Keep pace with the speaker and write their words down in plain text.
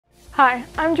Hi,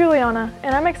 I'm Juliana,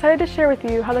 and I'm excited to share with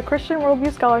you how the Christian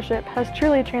Worldview Scholarship has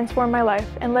truly transformed my life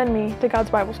and led me to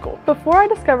God's Bible School. Before I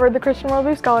discovered the Christian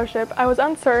Worldview Scholarship, I was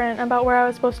uncertain about where I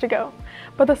was supposed to go,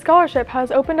 but the scholarship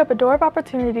has opened up a door of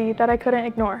opportunity that I couldn't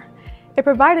ignore. It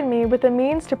provided me with the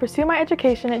means to pursue my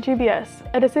education at GBS,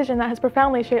 a decision that has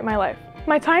profoundly shaped my life.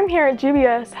 My time here at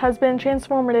GBS has been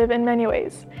transformative in many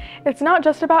ways. It's not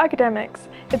just about academics,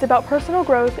 it's about personal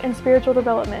growth and spiritual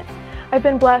development. I've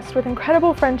been blessed with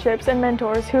incredible friendships and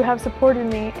mentors who have supported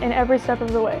me in every step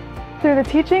of the way. Through the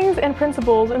teachings and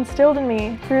principles instilled in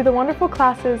me through the wonderful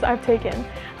classes I've taken,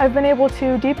 I've been able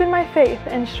to deepen my faith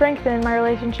and strengthen my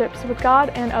relationships with God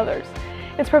and others.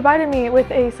 It's provided me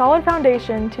with a solid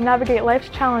foundation to navigate life's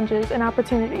challenges and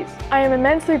opportunities. I am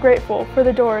immensely grateful for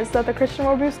the doors that the Christian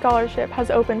Worldview Scholarship has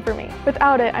opened for me.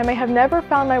 Without it, I may have never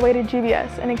found my way to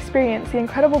GBS and experienced the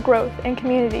incredible growth and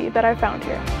community that I've found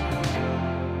here.